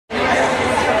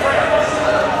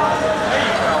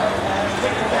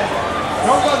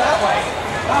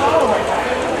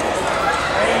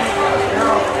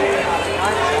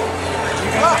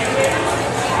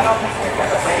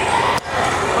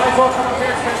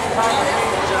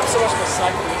I'm so much of a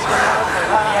psycho.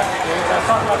 I'm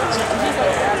talking about the chicken.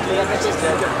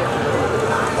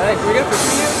 Hey, can we get a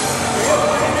picture of you?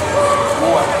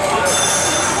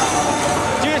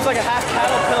 Dude, it's like a half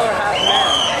caterpillar, half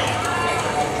man.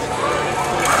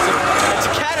 It's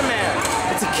a cataman.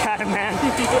 It's a cataman.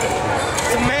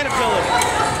 It's a manapillar.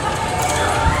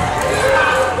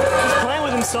 He's playing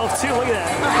with himself too, look at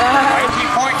that. Why you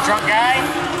keep pointing, drunk guy?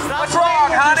 What's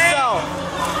wrong, honey?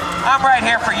 I'm right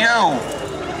here for you.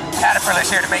 Caterpillar's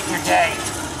here to make your day.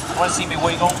 Want to see me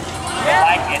wiggle? Yeah.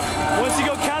 Like it? Once you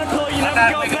go caterpillar, you I'm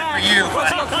never not go back. for you, Once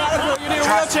you go caterpillar, you need a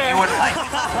trust me, wheelchair. you wouldn't like it.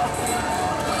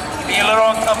 You'd be a little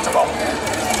uncomfortable.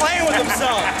 He's playing with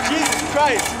himself. Jesus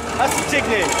Christ. That's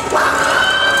indignant.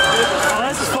 Oh,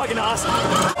 this is fucking awesome.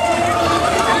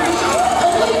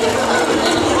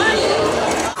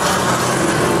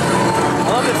 I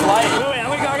love this light. Wait, I'm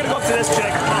gonna go up to this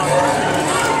chick.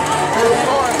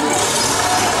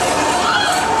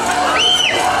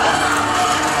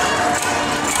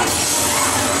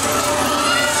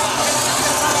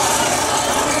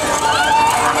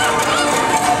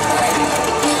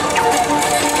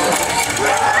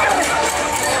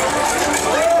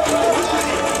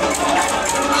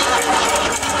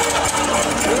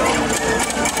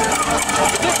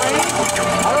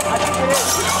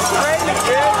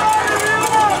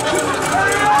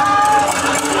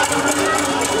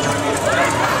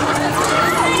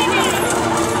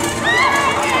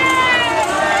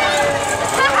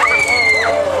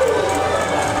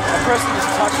 Person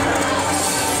just touched me.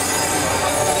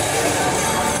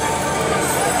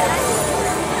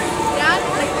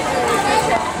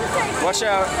 Watch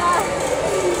out.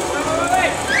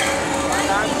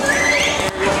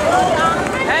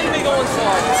 Hand me going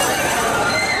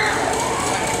slow.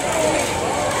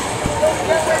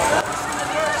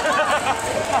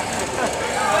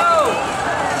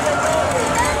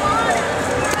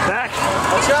 Back.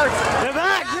 Watch out. They're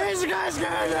back. There's the guys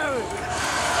going.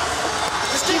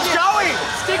 Just keep going.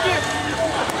 Stick it.